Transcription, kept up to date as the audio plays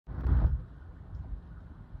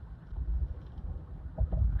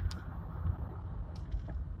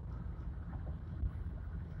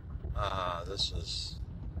This is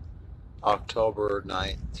October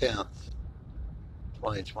 9th, 10th,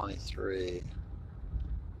 2023,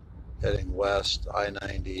 heading west,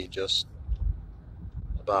 I-90, just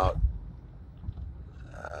about,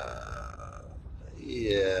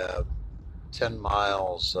 yeah, 10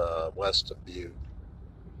 miles west of Butte,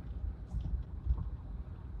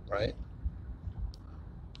 right?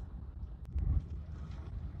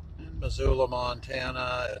 In Missoula,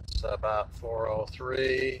 Montana, it's about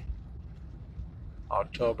 4:03,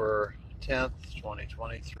 October 10th,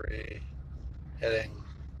 2023, heading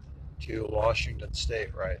to Washington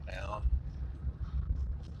State right now.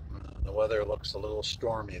 The weather looks a little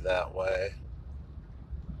stormy that way.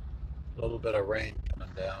 A little bit of rain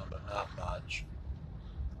coming down, but not much.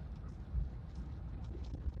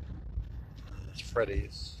 It's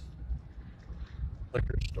Freddy's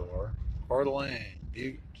liquor store, Coeur d'Alene,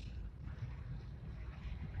 Butte.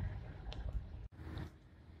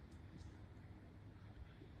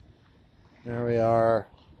 There we are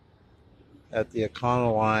at the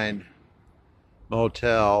Econoline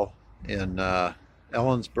Motel in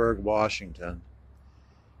Ellensburg, Washington,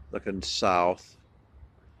 looking south.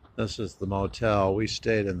 This is the motel. We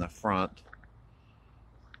stayed in the front.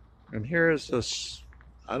 And here's this,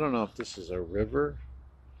 I don't know if this is a river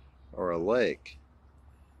or a lake,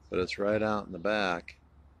 but it's right out in the back.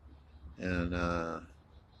 And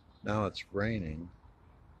now it's raining.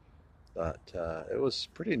 But it was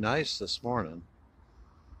pretty nice this morning.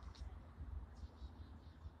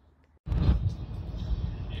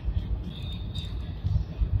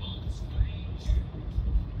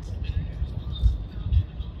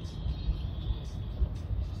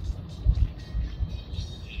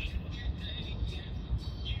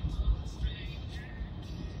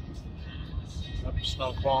 Up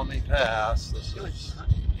Snoqualmie Pass. This is,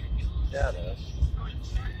 yeah, it is.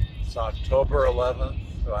 It's October 11th.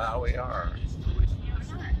 Wow, we are.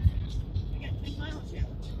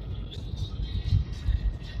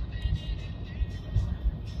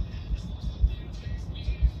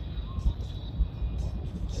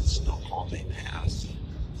 It's Snoqualmie Pass.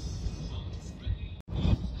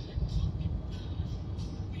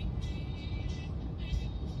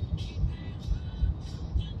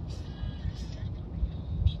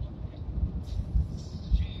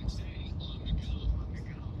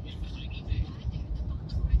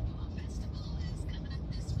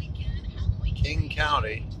 King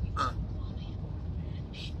County. Huh.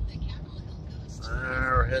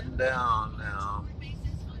 We're heading down now.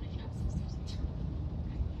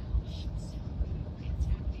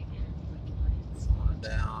 Going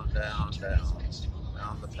down, down, down.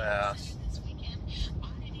 Down the pass.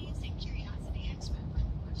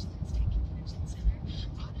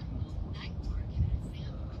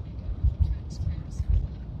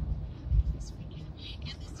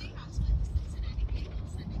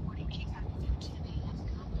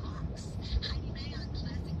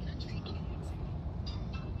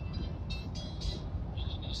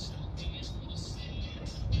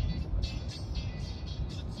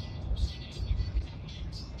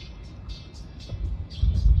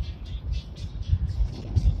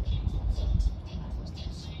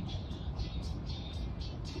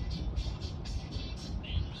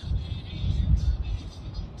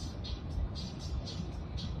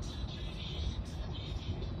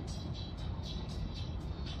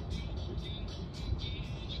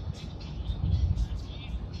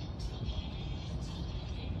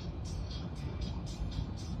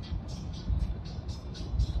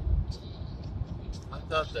 I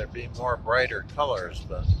thought there'd be more brighter colors,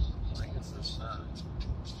 but I guess it's not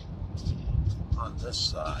on this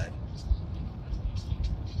side.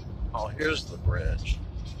 Oh, here's the bridge.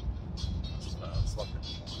 That's what I was looking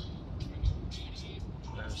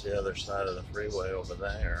for. There's the other side of the freeway over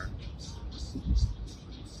there.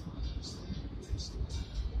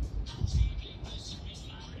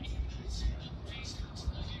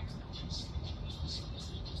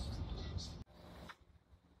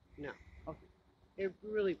 No. Okay. They're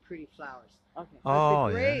really pretty flowers. Okay. But Oh,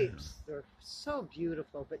 the grapes, they're so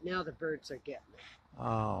beautiful, but now the birds are getting yeah.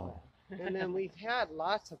 Oh. it. And then we've had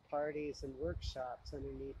lots of parties and workshops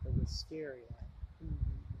underneath the wisteria.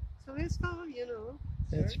 So it's all,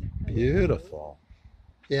 It's starting to come beautiful.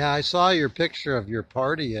 Yeah, I saw your picture of your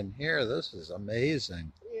party in here. This is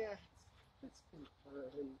amazing. along. Yeah, it's been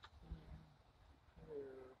fun.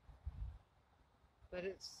 Yeah. But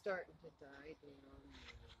it's starting to die down.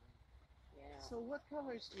 Yeah. So what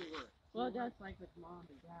colors do you want? Well, that's like with mom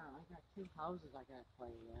and dad. I got 2 houses I got to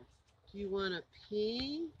play with. Do you want a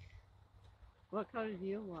pink? What color do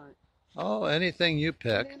you want? Oh, anything you And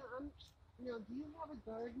pick. then do you have a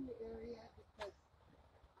garden area? Because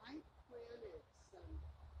I planted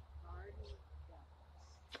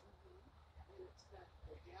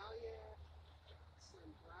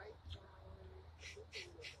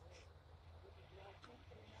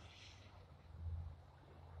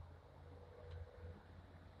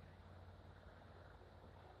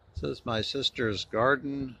This is my sister's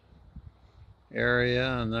garden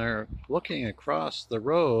area, and they're looking across the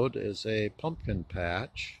road is a pumpkin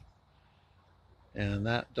patch. And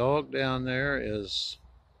that dog down there is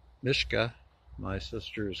Mishka, my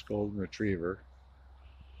sister's golden retriever.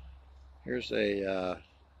 Here's an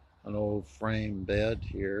old frame bed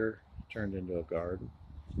here, turned into a garden.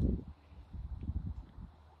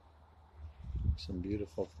 Some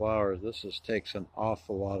beautiful flowers. Takes an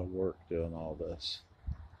awful lot of work doing all this.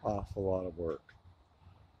 Awful lot of work.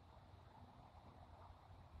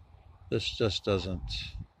 This just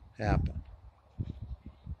doesn't happen.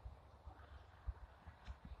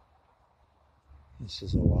 This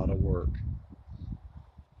is a lot of work.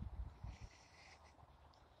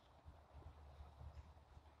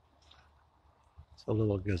 It's a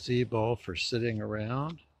little gazebo for sitting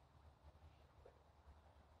around.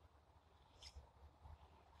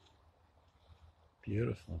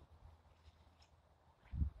 Beautiful.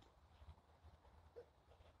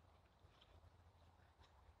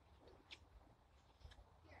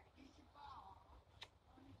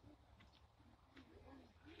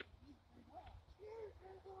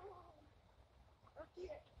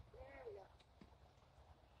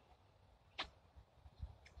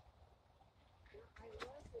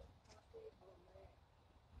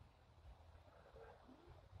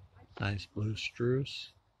 Nice blue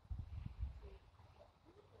spruce.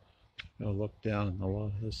 Go look down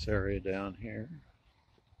in this area down here.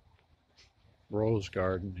 Rose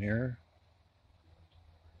garden here.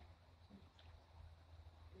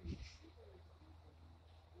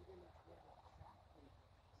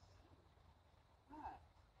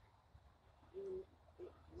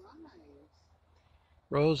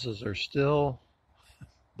 Roses are still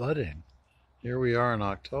budding. Here we are in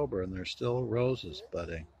October and there's still roses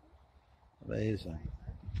budding. Amazing.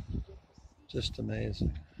 Just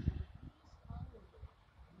amazing.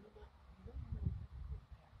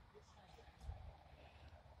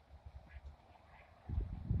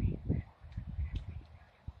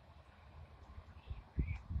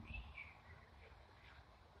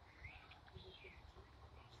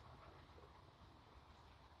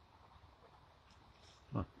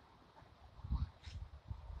 Huh.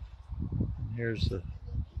 And here's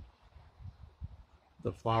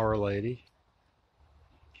the flower lady.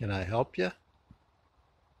 Can I help you?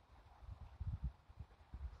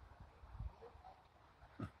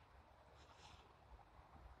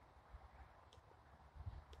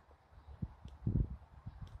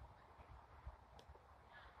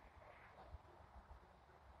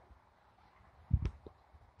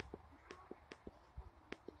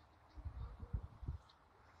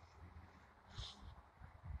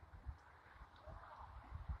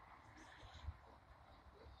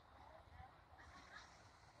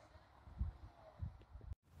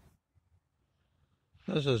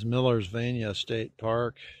 This is Millersvania State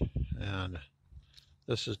Park, and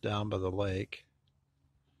this is down by the lake.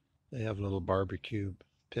 They have little barbecue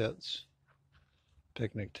pits,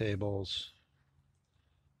 picnic tables.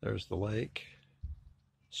 There's the lake,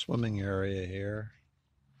 swimming area here.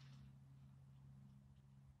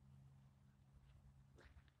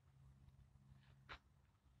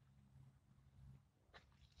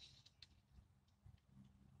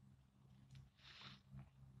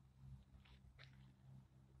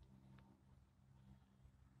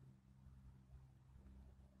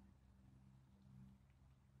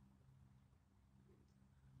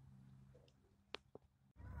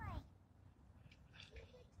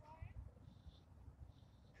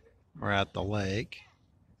 We're at the lake.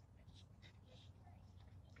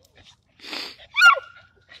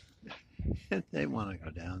 They want to go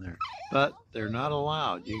down there, but they're not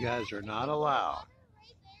allowed. You guys are not allowed.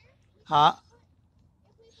 Huh?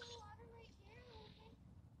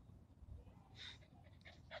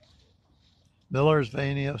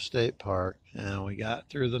 Millersvania State Park, and we got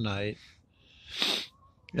through the night.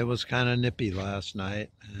 It was kind of nippy last night,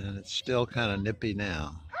 and it's still kind of nippy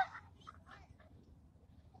now.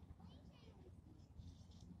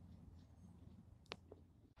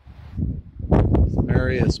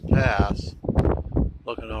 Marius Pass,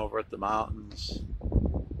 looking over at the mountains.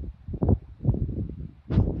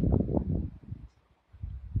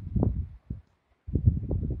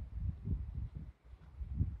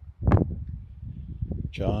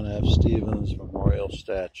 John F. Stevens Memorial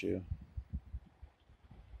Statue.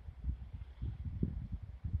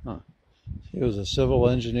 Huh. He was a civil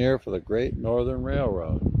engineer for the Great Northern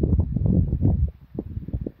Railroad.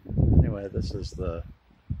 Anyway, this is the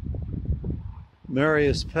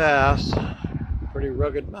Marius Pass. Pretty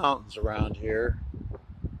rugged mountains around here.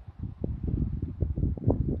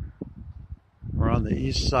 We're on the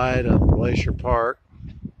east side of Glacier Park.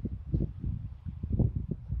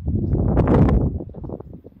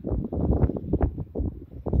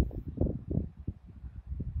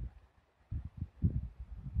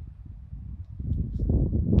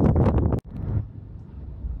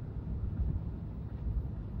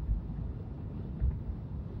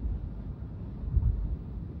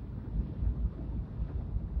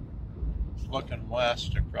 looking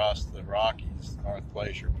west across the Rockies, North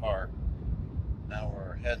Glacier Park. Now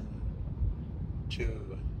we're heading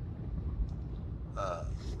to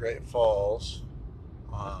Great Falls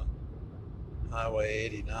on Highway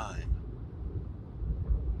 89.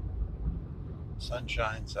 Sun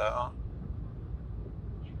shines out.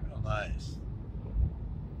 It's real nice.